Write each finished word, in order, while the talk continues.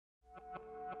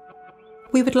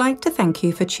We would like to thank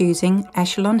you for choosing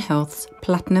Echelon Health's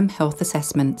Platinum Health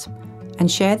Assessment and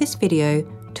share this video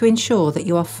to ensure that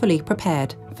you are fully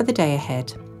prepared for the day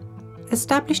ahead.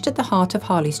 Established at the heart of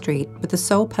Harley Street with the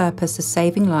sole purpose of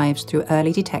saving lives through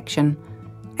early detection,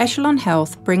 Echelon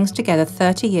Health brings together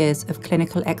 30 years of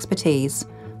clinical expertise,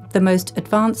 the most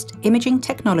advanced imaging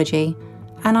technology,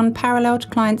 and unparalleled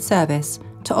client service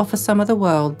to offer some of the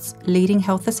world's leading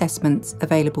health assessments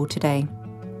available today.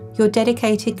 Your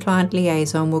dedicated client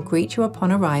liaison will greet you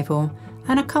upon arrival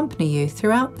and accompany you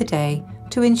throughout the day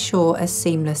to ensure a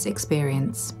seamless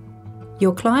experience.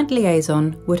 Your client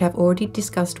liaison would have already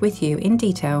discussed with you in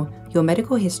detail your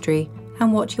medical history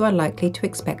and what you are likely to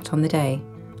expect on the day,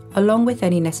 along with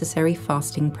any necessary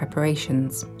fasting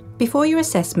preparations. Before your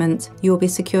assessment, you will be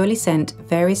securely sent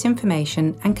various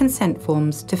information and consent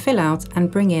forms to fill out and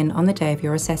bring in on the day of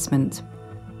your assessment.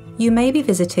 You may be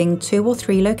visiting 2 or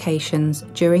 3 locations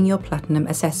during your Platinum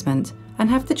assessment and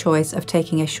have the choice of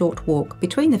taking a short walk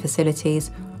between the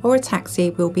facilities, or a taxi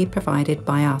will be provided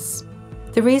by us.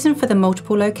 The reason for the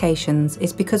multiple locations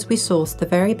is because we source the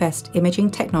very best imaging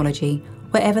technology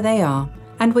wherever they are,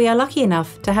 and we are lucky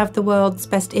enough to have the world's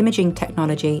best imaging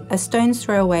technology a stone's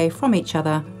throw away from each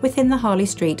other within the Harley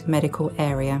Street medical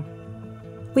area.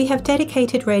 We have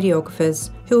dedicated radiographers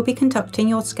who will be conducting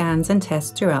your scans and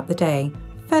tests throughout the day,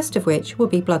 first of which will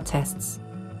be blood tests.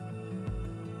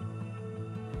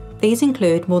 These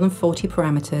include more than 40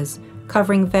 parameters,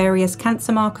 covering various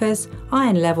cancer markers,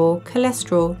 iron level,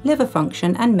 cholesterol, liver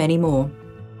function, and many more.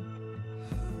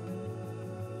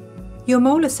 Your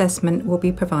mole assessment will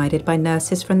be provided by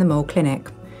nurses from the mole clinic.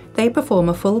 They perform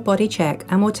a full body check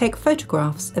and will take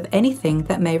photographs of anything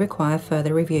that may require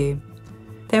further review.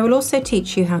 They will also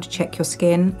teach you how to check your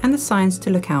skin and the signs to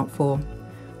look out for.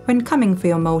 When coming for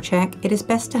your mole check, it is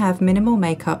best to have minimal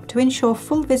makeup to ensure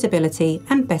full visibility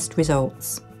and best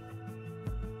results.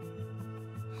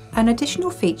 An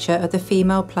additional feature of the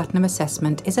female Platinum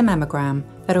assessment is a mammogram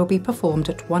that will be performed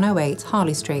at 108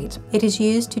 Harley Street. It is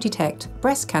used to detect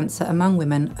breast cancer among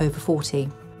women over 40.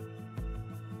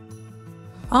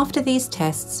 After these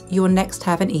tests, you will next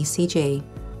have an ECG,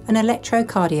 an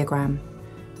electrocardiogram.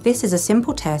 This is a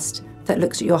simple test that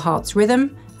looks at your heart's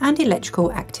rhythm and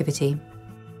electrical activity.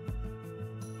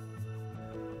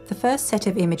 The first set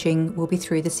of imaging will be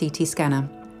through the CT scanner.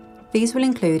 These will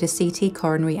include a CT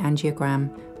coronary angiogram,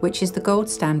 which is the gold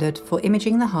standard for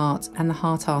imaging the heart and the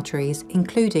heart arteries,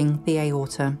 including the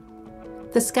aorta.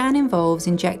 The scan involves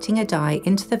injecting a dye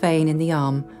into the vein in the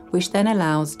arm, which then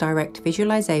allows direct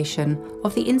visualization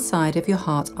of the inside of your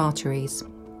heart arteries.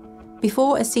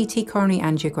 Before a CT coronary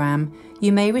angiogram,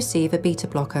 you may receive a beta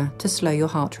blocker to slow your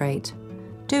heart rate.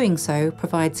 Doing so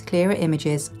provides clearer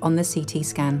images on the CT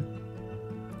scan.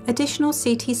 Additional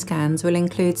CT scans will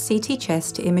include CT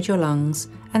chest to image your lungs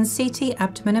and CT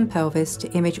abdomen and pelvis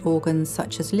to image organs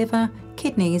such as liver,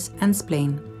 kidneys and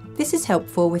spleen. This is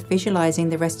helpful with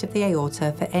visualizing the rest of the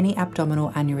aorta for any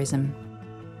abdominal aneurysm.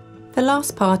 The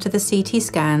last part of the CT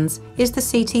scans is the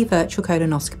CT virtual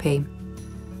colonoscopy.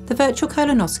 The virtual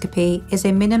colonoscopy is a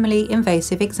minimally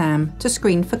invasive exam to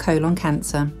screen for colon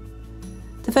cancer.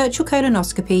 The virtual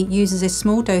colonoscopy uses a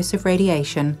small dose of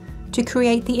radiation to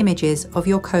create the images of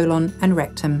your colon and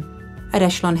rectum. At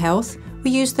Echelon Health,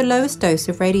 we use the lowest dose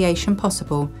of radiation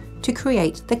possible to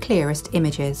create the clearest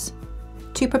images.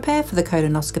 To prepare for the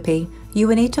colonoscopy, you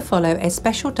will need to follow a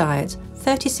special diet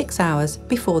 36 hours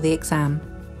before the exam.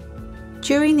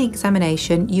 During the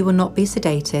examination, you will not be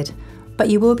sedated, but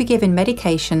you will be given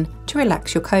medication to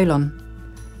relax your colon.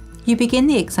 You begin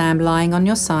the exam lying on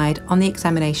your side on the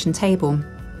examination table.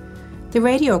 The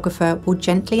radiographer will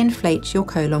gently inflate your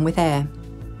colon with air.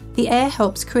 The air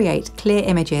helps create clear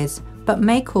images, but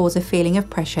may cause a feeling of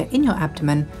pressure in your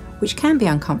abdomen, which can be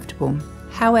uncomfortable,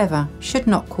 however, should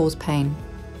not cause pain.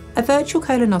 A virtual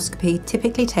colonoscopy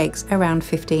typically takes around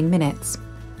 15 minutes.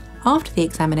 After the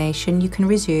examination, you can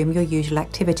resume your usual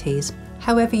activities.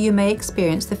 However, you may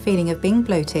experience the feeling of being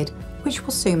bloated, which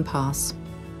will soon pass.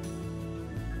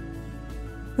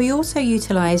 We also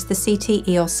utilise the CT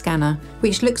EOS scanner,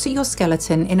 which looks at your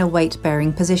skeleton in a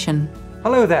weight-bearing position.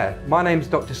 Hello there, my name is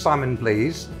Dr. Simon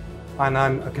Blease, and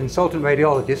I'm a consultant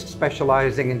radiologist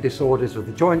specialising in disorders of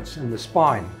the joints and the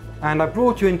spine. And I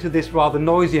brought you into this rather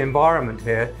noisy environment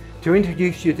here to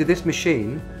introduce you to this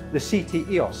machine, the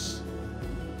CT EOS.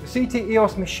 The CT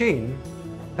EOS machine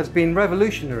has been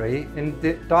revolutionary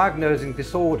in diagnosing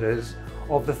disorders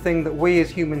of the thing that we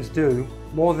as humans do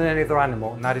more than any other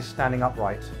animal, and that is standing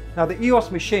upright. Now the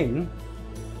EOS machine,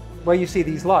 where you see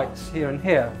these lights here and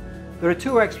here, there are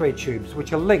two X-ray tubes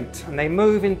which are linked and they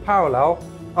move in parallel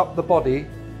up the body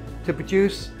to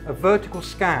produce a vertical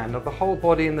scan of the whole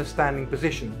body in the standing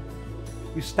position.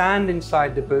 You stand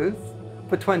inside the booth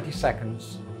for 20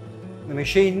 seconds. The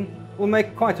machine will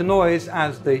make quite a noise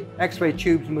as the X-ray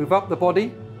tubes move up the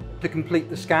body to complete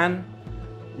the scan.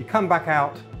 You come back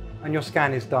out and your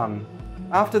scan is done.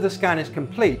 After the scan is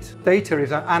complete, data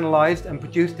is analysed and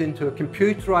produced into a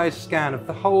computerised scan of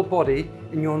the whole body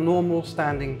in your normal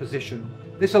standing position.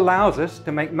 This allows us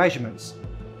to make measurements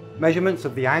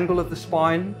of the angle of the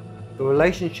spine, the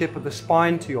relationship of the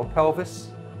spine to your pelvis,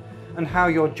 and how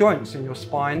your joints in your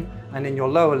spine and in your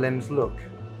lower limbs look.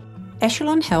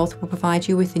 Echelon Health will provide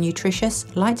you with a nutritious,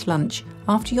 light lunch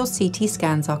after your CT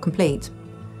scans are complete.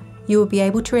 You will be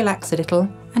able to relax a little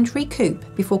and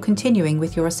recoup before continuing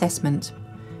with your assessment.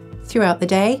 Throughout the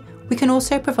day, we can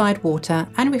also provide water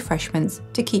and refreshments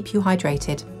to keep you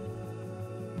hydrated.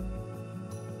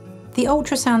 The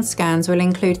ultrasound scans will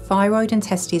include thyroid and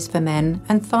testes for men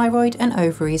and thyroid and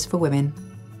ovaries for women.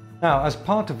 Now, as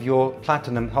part of your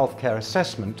Platinum Healthcare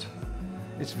assessment,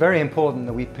 it's very important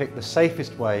that we pick the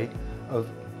safest way of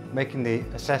making the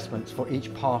assessments for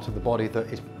each part of the body that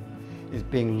is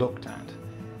being looked at.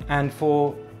 And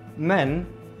for men,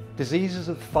 diseases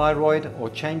of the thyroid or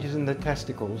changes in the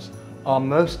testicles are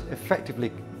most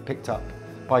effectively picked up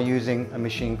by using a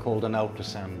machine called an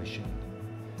ultrasound machine.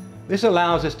 This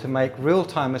allows us to make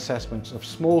real-time assessments of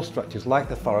small structures like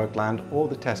the thyroid gland or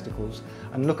the testicles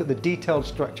and look at the detailed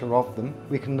structure of them.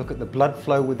 We can look at the blood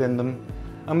flow within them,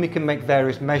 and we can make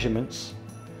various measurements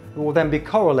that will then be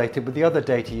correlated with the other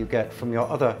data you get from your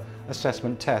other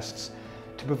assessment tests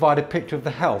to provide a picture of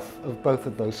the health of both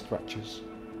of those structures.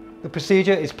 The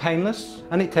procedure is painless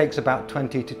and it takes about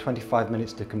 20 to 25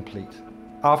 minutes to complete.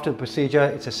 After the procedure,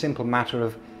 it's a simple matter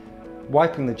of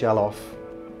wiping the gel off,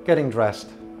 getting dressed,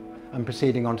 and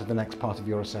proceeding on to the next part of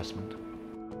your assessment.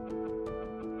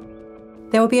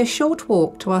 There will be a short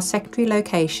walk to our secondary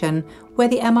location where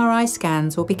the MRI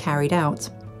scans will be carried out.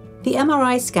 The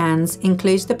MRI scans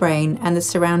includes the brain and the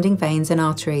surrounding veins and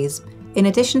arteries, in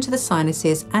addition to the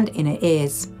sinuses and inner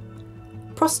ears.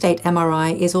 Prostate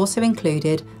MRI is also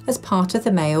included as part of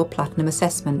the Mayo Platinum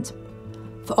assessment.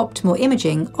 For optimal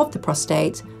imaging of the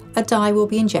prostate, a dye will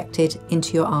be injected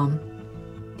into your arm.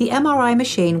 The MRI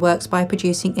machine works by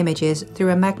producing images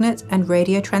through a magnet and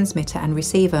radio transmitter and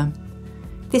receiver.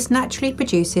 This naturally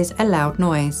produces a loud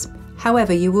noise.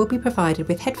 However, you will be provided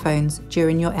with headphones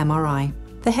during your MRI.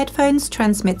 The headphones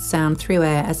transmit sound through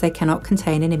air as they cannot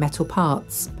contain any metal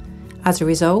parts. As a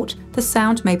result, the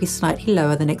sound may be slightly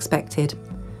lower than expected.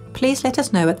 Please let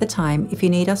us know at the time if you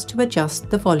need us to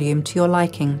adjust the volume to your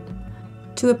liking.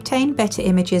 To obtain better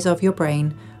images of your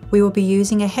brain, we will be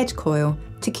using a head coil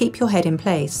to keep your head in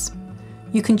place.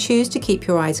 You can choose to keep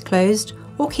your eyes closed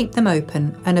or keep them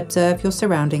open and observe your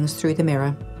surroundings through the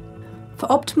mirror. For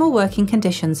optimal working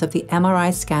conditions of the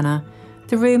MRI scanner,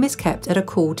 the room is kept at a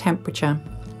cool temperature.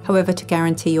 However, to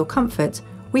guarantee your comfort,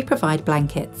 we provide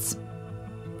blankets.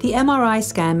 The MRI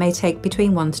scan may take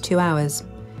between 1 to 2 hours.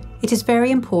 It is very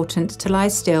important to lie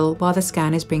still while the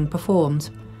scan is being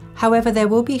performed. However, there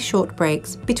will be short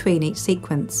breaks between each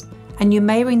sequence, and you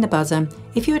may ring the buzzer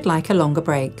if you would like a longer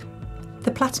break. The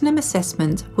Platinum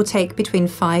assessment will take between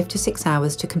 5 to 6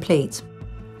 hours to complete.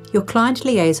 Your client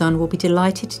liaison will be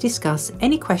delighted to discuss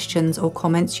any questions or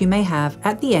comments you may have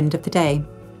at the end of the day.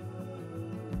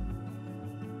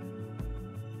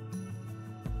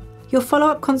 Your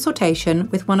follow-up consultation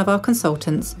with one of our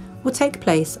consultants will take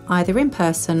place either in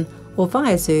person or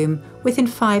via Zoom within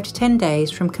 5 to 10 days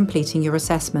from completing your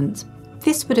assessment.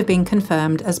 This would have been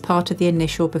confirmed as part of the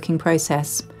initial booking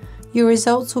process. Your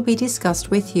results will be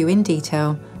discussed with you in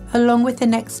detail, along with the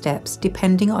next steps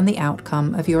depending on the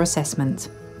outcome of your assessment.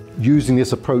 Using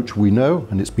this approach, we know,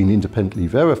 and it's been independently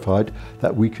verified,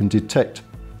 that we can detect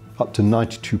up to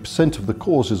 92% of the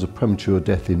causes of premature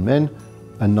death in men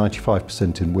and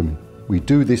 95% in women. We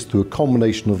do this through a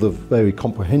combination of the very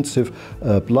comprehensive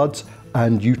bloods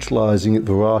and utilising a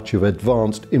variety of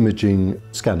advanced imaging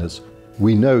scanners.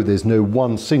 We know there's no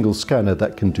one single scanner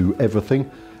that can do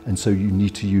everything, and so you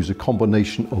need to use a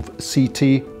combination of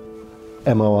CT,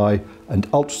 MRI and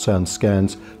ultrasound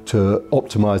scans to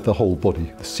optimise the whole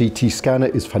body. The CT scanner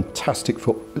is fantastic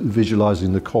for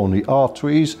visualising the coronary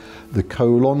arteries, the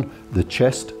colon, the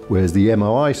chest, whereas the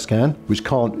MRI scan, which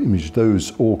can't image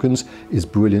those organs, is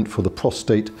brilliant for the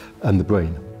prostate and the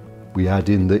brain. We add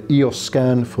in the EOS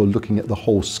scan for looking at the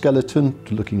whole skeleton,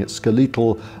 to looking at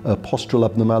skeletal postural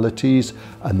abnormalities,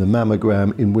 and the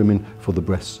mammogram in women for the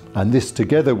breasts. And this,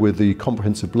 together with the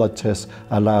comprehensive blood test,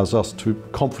 allows us to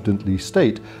confidently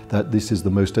state that this is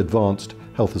the most advanced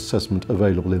health assessment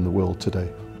available in the world today.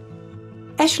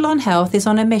 Echelon Health is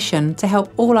on a mission to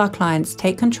help all our clients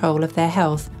take control of their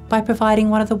health by providing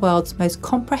one of the world's most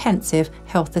comprehensive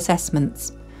health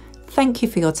assessments. Thank you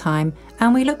for your time,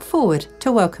 and we look forward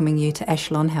to welcoming you to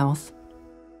Echelon Health.